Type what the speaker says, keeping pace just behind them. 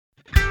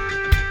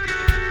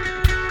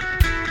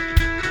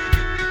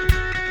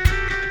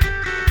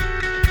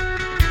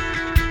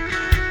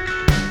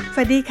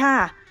วัสดีค่ะ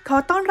ขอ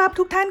ต้อนรับ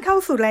ทุกท่านเข้า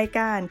สู่ราย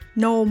การ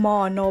No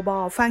More No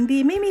Ball ฟังดี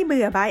ไม่มีเ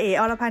บื่อบายเอ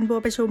อรพันธ์บัว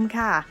ประชุม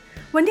ค่ะ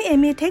วันนี้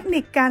มีเทคนิ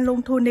คการลง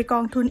ทุนในก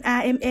องทุน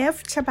RMF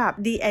ฉบับ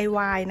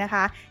DIY นะค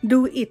ะ Do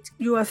It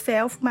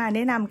Yourself มาแน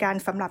ะนำกัน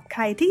สำหรับใค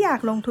รที่อยาก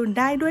ลงทุน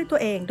ได้ด้วยตัว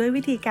เองด้วย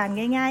วิธีการ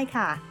ง่ายๆ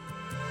ค่ะ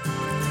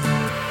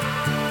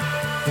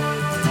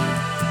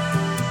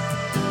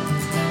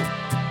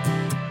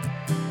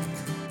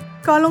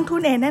ก่อนลงทุ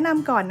นแนะน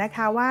ำก่อนนะค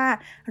ะว่า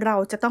เรา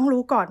จะต้อง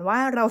รู้ก่อนว่า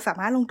เราสา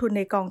มารถลงทุนใ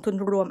นกองทุน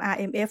รวม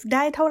RMF ไ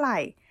ด้เท่าไหร่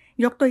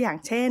ยกตัวอย่าง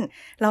เช่น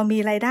เรามี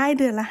รายได้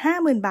เดือนละ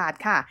 50,000 บาท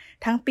ค่ะ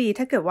ทั้งปี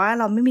ถ้าเกิดว่า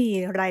เราไม่มี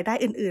รายได้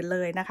อื่นๆเล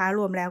ยนะคะร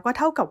วมแล้วก็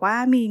เท่ากับว่า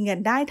มีเงิน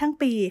ได้ทั้ง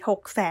ปี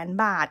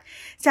 600,000 บาท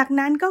จาก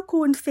นั้นก็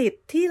คูณสิท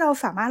ธิ์ที่เรา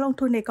สามารถลง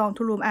ทุนในกอง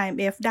ทุนรวม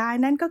RMF ได้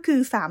นั่นก็คือ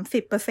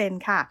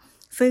 30% ค่ะ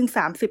ซึ่ง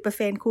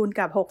 30% คูณ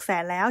กับ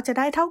 600,000 แล้วจะไ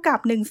ด้เท่ากับ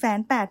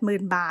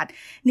 180,000 บาท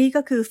นี่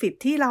ก็คือสิท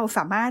ธิ์ที่เราส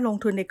ามารถลง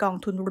ทุนในกอง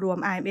ทุนรวม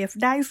RMF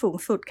ได้สูง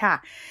สุดค่ะ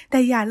แต่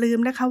อย่าลืม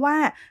นะคะว่า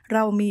เร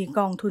ามี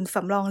กองทุนส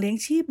ำรองเลี้ยง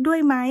ชีพด้วย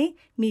ไหม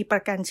มีปร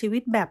ะกันชีวิ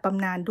ตแบบบ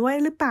ำนาญด้วย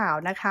หรือเปล่า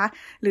นะคะ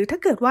หรือถ้า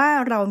เกิดว่า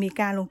เรามี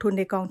การลงทุน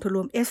ในกองทุนร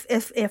วม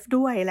SSF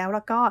ด้วยแล้ว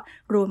ก็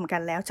รวมกั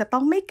นแล้วจะต้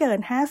องไม่เกิน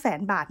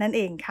 500,000 บาทนั่น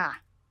เองค่ะ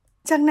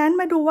จากนั้น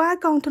มาดูว่า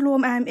กองทุนรว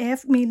ม RMF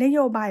มีนโย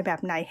บายแบ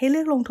บไหนให้เลื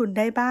อกลงทุนไ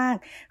ด้บ้าง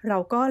เรา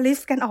ก็ลิส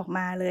ต์กันออกม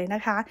าเลยน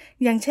ะคะ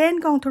อย่างเช่น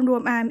กองทุนรว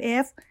ม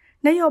RMF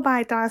นโยบา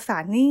ยตราสา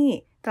รหนี้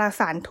ตรา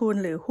สารทุน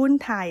หรือหุ้น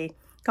ไทย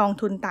กอง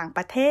ทุนต่างป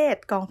ระเทศ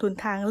กองทุน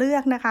ทางเลือ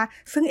กนะคะ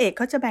ซึ่งเอกเ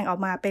ขาจะแบ่งออก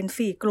มาเป็น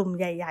4กลุ่ม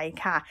ใหญ่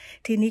ๆค่ะ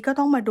ทีนี้ก็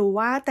ต้องมาดู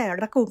ว่าแต่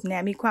ละกลุ่มเนี่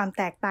ยมีความ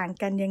แตกต่าง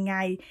กันยังไง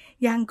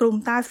อย่างกลุ่ม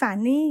ตราสาร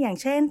หนี้อย่าง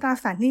เช่นตรา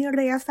สารหนี้ร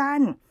ะยะสั้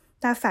น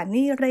ตราสารห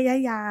นี้ระยะ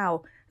ยาว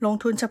ลง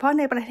ทุนเฉพาะ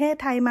ในประเทศ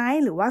ไทยไหม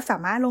หรือว่าสา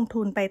มารถลง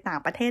ทุนไปต่าง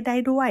ประเทศได้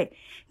ด้วย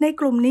ใน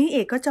กลุ่มนี้เอ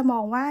กก็จะมอ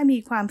งว่ามี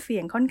ความเสี่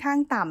ยงค่อนข้าง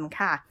ต่ำ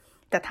ค่ะ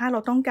แต่ถ้าเรา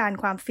ต้องการ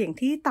ความเสี่ยง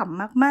ที่ต่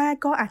ำมาก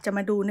ๆก็อาจจะม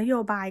าดูนโย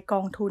บายก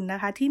องทุนนะ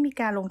คะที่มี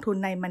การลงทุน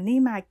ใน Money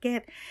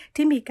Market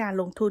ที่มีการ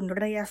ลงทุน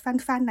ระยะ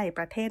สั้นๆในป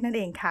ระเทศนั่นเ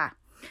องค่ะ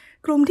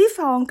กลุ่มที่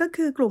2ก็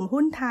คือกลุ่ม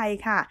หุ้นไทย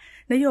ค่ะ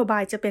นโยบา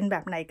ยจะเป็นแบ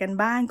บไหนกัน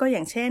บ้างก็อ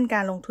ย่างเช่นก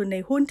ารลงทุนใน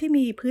หุ้นที่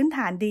มีพื้นฐ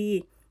านดี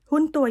หุ้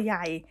นตัวให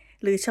ญ่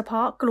หรือเฉพ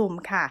าะกลุ่ม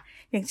ค่ะ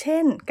อย่างเช่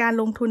นการ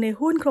ลงทุนใน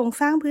หุ้นโครง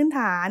สร้างพื้นฐ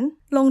าน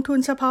ลงทุน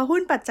เฉพาะหุ้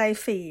นปัจจัย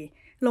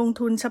4ลง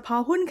ทุนเฉพาะ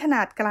หุ้นขน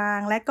าดกลาง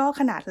และก็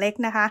ขนาดเล็ก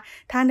นะคะ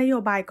ถ้านโย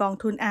บายกอง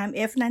ทุน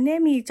RMF นั้นเนี่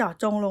ยมีเจาะ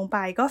จงลงไป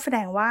ก็แสด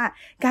งว่า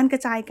การกร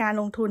ะจายการ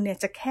ลงทุนเนี่ย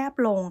จะแคบ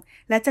ลง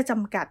และจะจ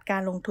ำกัดกา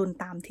รลงทุน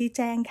ตามที่แ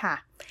จ้งค่ะ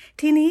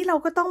ทีนี้เรา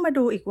ก็ต้องมา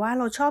ดูอีกว่า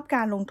เราชอบก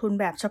ารลงทุน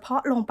แบบเฉพา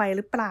ะลงไปห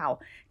รือเปล่า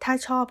ถ้า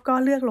ชอบก็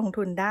เลือกลง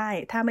ทุนได้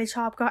ถ้าไม่ช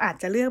อบก็อาจ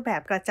จะเลือกแบ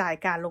บกระจาย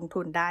การลง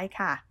ทุนได้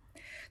ค่ะ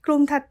กลุ่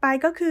มถัดไป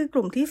ก็คือก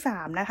ลุ่มที่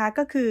3นะคะ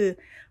ก็คือ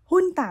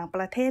หุ้นต่างป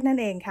ระเทศนั่น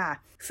เองค่ะ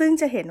ซึ่ง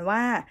จะเห็นว่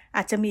าอ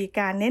าจจะมี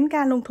การเน้นก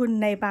ารลงทุน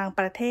ในบาง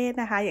ประเทศ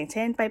นะคะอย่างเ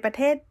ช่นไปประเ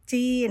ทศ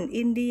จีน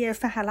อินเดีย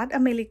สหรัฐ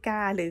อเมริกา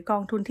หรือกอ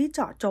งทุนที่เจ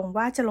าะจง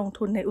ว่าจะลง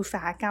ทุนในอุตส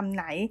าหกรรมไ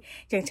หน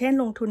อย่างเช่น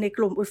ลงทุนในก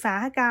ลุ่มอุตสา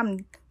หกรรม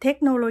เทค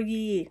โนโล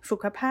ยีสุ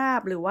ขภาพ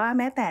หรือว่าแ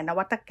ม้แต่น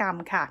วัตกรรม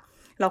ค่ะ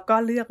แล้วก็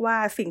เลือกว่า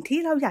สิ่งที่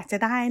เราอยากจะ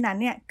ได้นั้น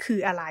เนี่ยคือ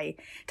อะไร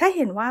ถ้าเ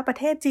ห็นว่าประ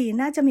เทศจีน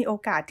น่าจะมีโอ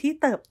กาสที่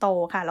เติบโต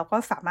ค่ะเราก็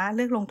สามารถเ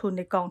ลือกลงทุนใ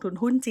นกองทุน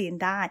หุ้นจีน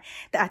ได้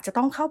แต่อาจจะ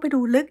ต้องเข้าไปดู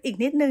ลึกอีก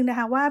นิดนึงนะค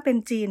ะว่าเป็น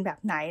จีนแบบ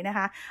ไหนนะค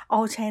ะ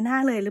All China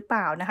เลยหรือเป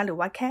ล่านะคะหรือ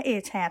ว่าแค่ A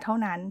share เท่า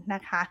นั้นน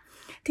ะคะ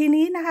ที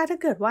นี้นะคะถ้า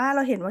เกิดว่าเร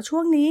าเห็นว่าช่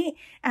วงนี้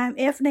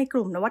RMF ในก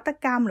ลุ่มนวัต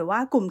กรรมหรือว่า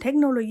กลุ่มเทค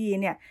โนโลยี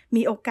เนี่ย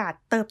มีโอกาส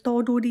เติบโต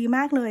ดูดีม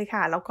ากเลย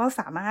ค่ะแล้วก็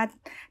สามารถ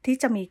ที่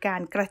จะมีกา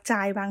รกระจ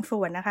ายบางส่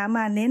วนนะคะม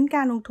าเน้นก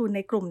ารลงทุนใ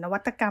นกลุ่มนวั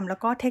ตกรรมแล้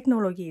วก็เทคโน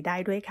โลยีได้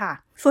ด้วยค่ะ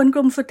ส่วนก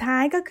ลุ่มสุดท้า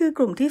ยก็คือก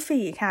ลุ่ม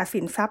ที่4ค่ะสิ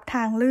นทรัพย์ท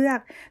างเลือก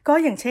ก็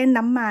อย่างเช่น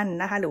น้ำมัน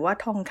นะคะหรือว่า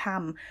ทองค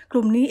ำก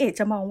ลุ่มนี้เอก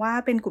จะมองว่า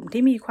เป็นกลุ่ม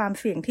ที่มีความ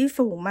เสี่ยงที่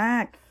สูงมา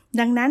ก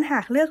ดังนั้นหา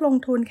กเลือกลง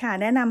ทุนค่ะ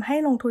แนะนำให้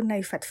ลงทุนใน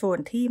สัดส่วน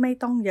ที่ไม่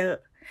ต้องเยอะ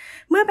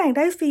เมื่อแบ่งไ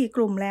ด้4ก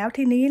ลุ่มแล้ว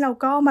ทีนี้เรา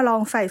ก็มาลอ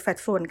งใส่สัด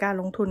ส่วนการ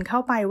ลงทุนเข้า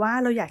ไปว่า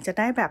เราอยากจะ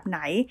ได้แบบไหน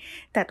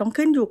แต่ต้อง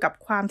ขึ้นอยู่กับ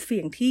ความเสี่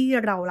ยงที่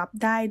เรารับ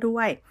ได้ด้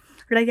วย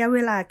ระยะเว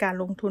ลาการ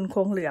ลงทุนค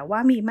งเหลือว่า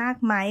มีมาก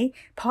ไหม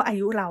เพราะอา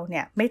ยุเราเ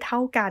นี่ยไม่เท่า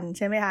กันใ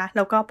ช่ไหมคะแ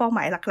ล้วก็เป้าหม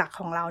ายหลักๆ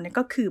ของเราเนี่ย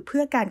ก็คือเพื่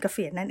อการเก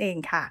ษียณนั่นเอง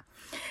ค่ะ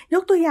ย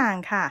กตัวอย่าง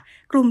ค่ะ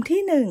กลุ่ม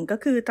ที่1ก็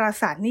คือตรา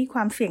สารหนี้คว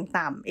ามเสี่ยง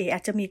ต่ำอา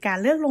จจะมีการ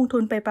เลือกลงทุ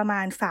นไปประม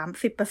าณ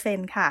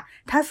 30% ค่ะ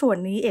ถ้าส่วน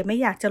นี้ไม่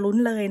อยากจะลุ้น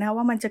เลยนะ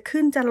ว่ามันจะ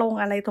ขึ้นจะลง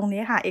อะไรตรง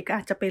นี้ค่ะอ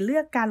าจจะไปเลื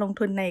อกการลง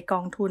ทุนในก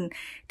องทุน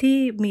ที่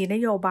มีน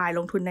โยบายล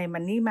งทุนใน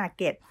Money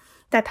Market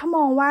แต่ถ้าม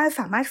องว่า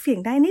สามารถเสี่ยง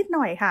ได้นิดห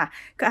น่อยค่ะ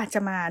ก็อาจจะ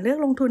มาเลือก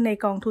ลงทุนใน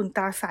กองทุนต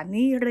ราสารห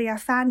นี้ระยะ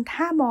สั้น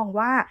ถ้ามอง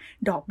ว่า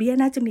ดอกเบี้ย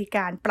น่าจะมีก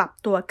ารปรับ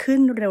ตัวขึ้น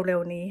เร็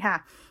วๆนี้ค่ะ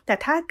แต่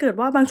ถ้าเกิด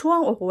ว่าบางช่วง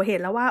เห็น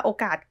แล้วว่าโอ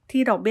กาส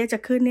ที่ดอกเบี้ยจะ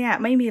ขึ้นเนี่ย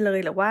ไม่มีเลย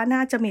หรือว่าน่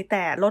าจะมีแ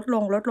ต่ลดล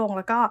งแล้ว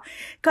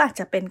ก็อาจ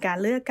จะเป็นการ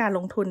เลือกการล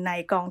งทุนใน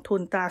กองทุ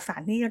นตราสา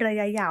รหนี้ระ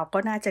ยะยาวก็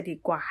น่าจะดี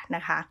กว่าน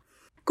ะคะ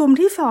กลุ่ม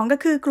ที่2ก็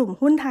คือกลุ่ม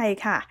หุ้นไทย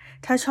ค่ะ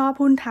ถ้าชอบ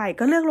หุ้นไทย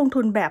ก็เลือกลง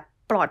ทุนแบบ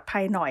ปลอดภั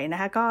ยหน่อยนะ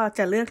คะก็จ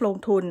ะเลือกลง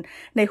ทุน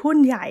ในหุ้น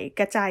ใหญ่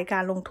กระจายกา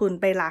รลงทุน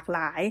ไปหลากหล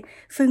าย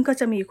ซึ่งก็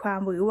จะมีความ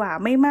หวือหวา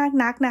ไม่มาก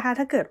นักนะคะ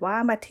ถ้าเกิดว่า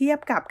มาเทียบ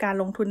กับการ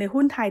ลงทุนใน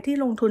หุ้นไทยที่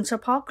ลงทุนเฉ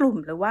พาะกลุ่ม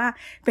หรือว่า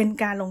เป็น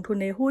การลงทุน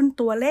ในหุ้น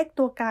ตัวเล็ก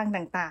ตัวกลาง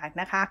ต่าง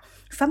ๆนะคะ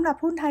สำหรับ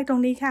หุ้นไทยตร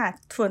งนี้ค่ะ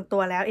ส่วนตั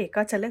วแล้วเอก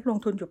ก็จะเลือกลง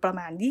ทุนอยู่ประม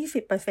าณ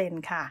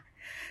 20% ค่ะ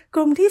ก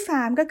ลุ่มที่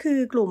3ก็คือ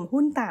กลุ่ม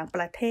หุ้นต่างป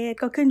ระเทศ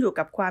ก็ขึ้นอยู่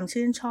กับความ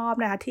ชื่นชอบ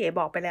นะคะที่เอ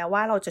บอกไปแล้วว่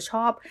าเราจะช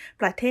อบ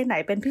ประเทศไหน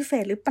เป็นพิเศ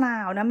ษหรือเปล่า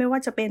นะไม่ว่า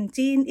จะเป็น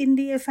จีนอินเ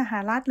ดียสห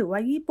รัฐหรือว่า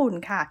ญี่ปุ่น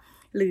ค่ะ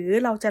หรือ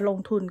เราจะลง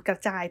ทุนกระ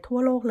จายทั่ว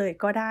โลกเลย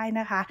ก็ได้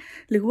นะคะ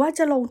หรือว่าจ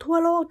ะลงทั่ว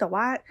โลกแต่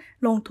ว่า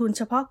ลงทุนเ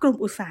ฉพาะกลุ่ม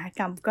อุตสาหก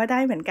รรมก็ได้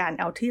เหมือนกัน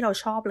เอาที่เรา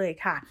ชอบเลย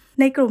ค่ะ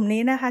ในกลุ่ม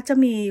นี้นะคะจะ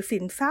มีสิ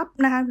นทรัพย์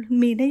นะคะ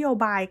มีนโย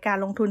บายการ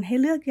ลงทุนให้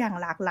เลือกอย่าง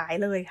หลากหลาย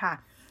เลยค่ะ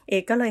เอ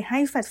กก็เลยให้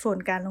สัดส่วน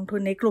การลงทุ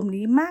นในกลุ่ม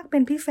นี้มากเป็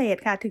นพิเศษ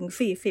ค่ะถึง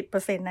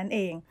 40% นั่นเอ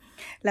ง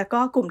แล้วก็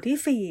กลุ่ม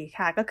ที่4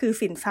ค่ะก็คือ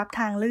สินทรัพย์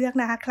ทางเลือก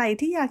นะคะใคร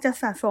ที่อยากจะ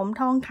สะสม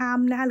ทองค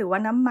ำนะคะหรือว่า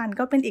น้ำมัน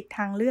ก็เป็นอีกท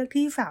างเลือก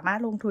ที่สามารถ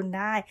ลงทุนไ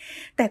ด้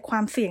แต่ควา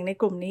มเสี่ยงใน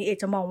กลุ่มนี้เอก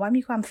จะมองว่า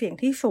มีความเสี่ยง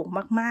ที่สูง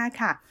มาก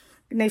ๆค่ะ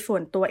ในส่ว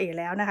นตัวเอก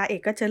แล้วนะคะเอ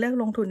กก็จะเลือก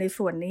ลงทุนใน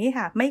ส่วนนี้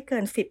ค่ะไม่เกิ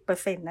น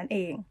 10% นั่นเอ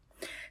ง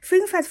ซึ่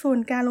งสัดส่วน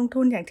การลง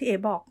ทุนอย่างที่เอ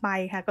บอกไป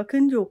ค่ะก็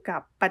ขึ้นอยู่กั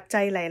บปัจ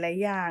จัยหลาย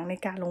ๆอย่างใน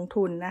การลง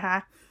ทุนนะคะ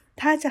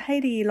ถ้าจะให้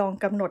ดีลอง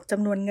กำหนดจ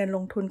ำนวนเงินล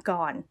งทุน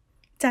ก่อน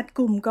จัดก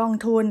ลุ่มกอง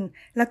ทุน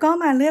แล้วก็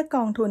มาเลือกก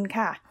องทุน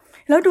ค่ะ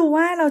แล้วดู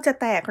ว่าเราจะ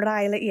แตกรา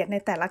ยละเอียดใน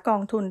แต่ละกอ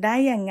งทุนได้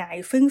อย่างไง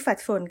ซึ่งสัด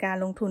ส่วนการ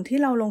ลงทุนที่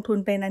เราลงทุน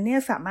ไปนั้นเนี่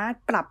ยสามารถ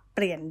ปรับเป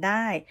ลี่ยนไ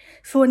ด้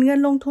ส่วนเงิน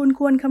ลงทุน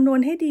ควรคำนวณ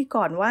ให้ดี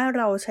ก่อนว่าเ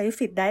ราใช้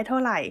สิทธิ์ได้เท่า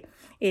ไหร่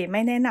ไ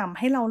ม่แนะนำใ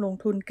ห้เราลง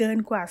ทุนเกิน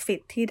กว่าสิท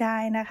ธิ์ที่ได้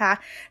นะคะ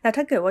แล้ว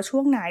ถ้าเกิดว่าช่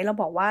วงไหนเรา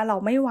บอกว่าเรา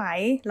ไม่ไหว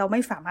เราไ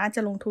ม่สามารถจ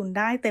ะลงทุนไ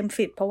ด้เต็ม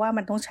สิทธิ์เพราะว่า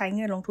มันต้องใช้เ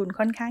งินลงทุน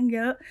ค่อนข้างเย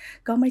อะ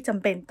ก็ไม่จ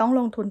ำเป็นต้อง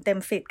ลงทุนเต็ม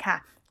สิทธิ์ค่ะ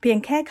เพียง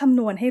แค่คำ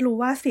นวณให้รู้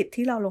ว่าสิทธิ์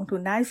ที่เราลงทุ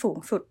นได้สูง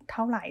สุดเ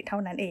ท่าไหร่เท่า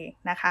นั้นเอง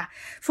นะคะ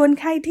ส่วน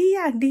ใครที่อ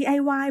ยาก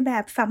DIY แบ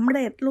บสำเ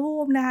ร็จรู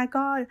ปนะคะ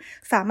ก็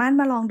สามารถ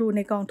มาลองดูใ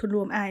นกองทุนร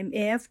วม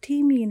IMF ที่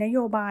มีนโย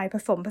บายผ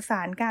สมผส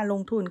านการล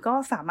งทุนก็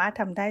สามารถ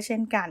ทำได้เช่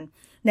นกัน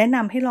แนะน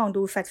ำให้ลอง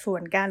ดูสัดส่ว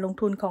นการลง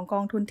ทุนของก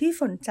องทุนที่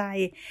สนใจ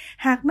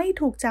หากไม่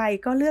ถูกใจ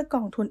ก็เลือกก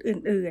องทุน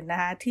อื่นๆนะ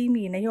คะที่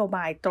มีนโยบ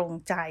ายตรง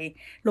ใจ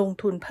ลง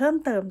ทุนเพิ่ม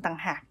เติมต่าง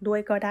หากด้วย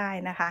ก็ได้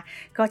นะคะ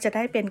ก็จะไ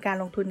ด้เป็นการ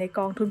ลงทุนในก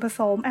องทุนผส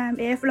ม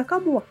IMF แล้วก็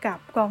บวกกับ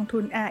กองทุ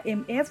น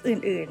RMF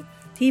อื่น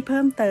ๆที่เ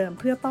พิ่มเติม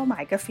เพื่อเป้าหมา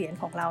ยเกษียณ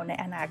ของเราใน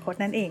อนาคต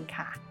นั่นเอง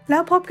ค่ะแล้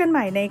วพบกันให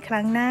ม่ในค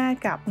รั้งหน้า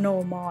กับ No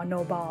More No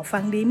Ball ฟั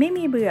งดีไม่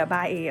มีเบื่อบ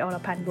ายเออร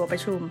พันธ์บัวปร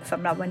ะชุมส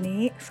ำหรับวัน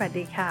นี้สวัส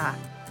ดีค่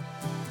ะ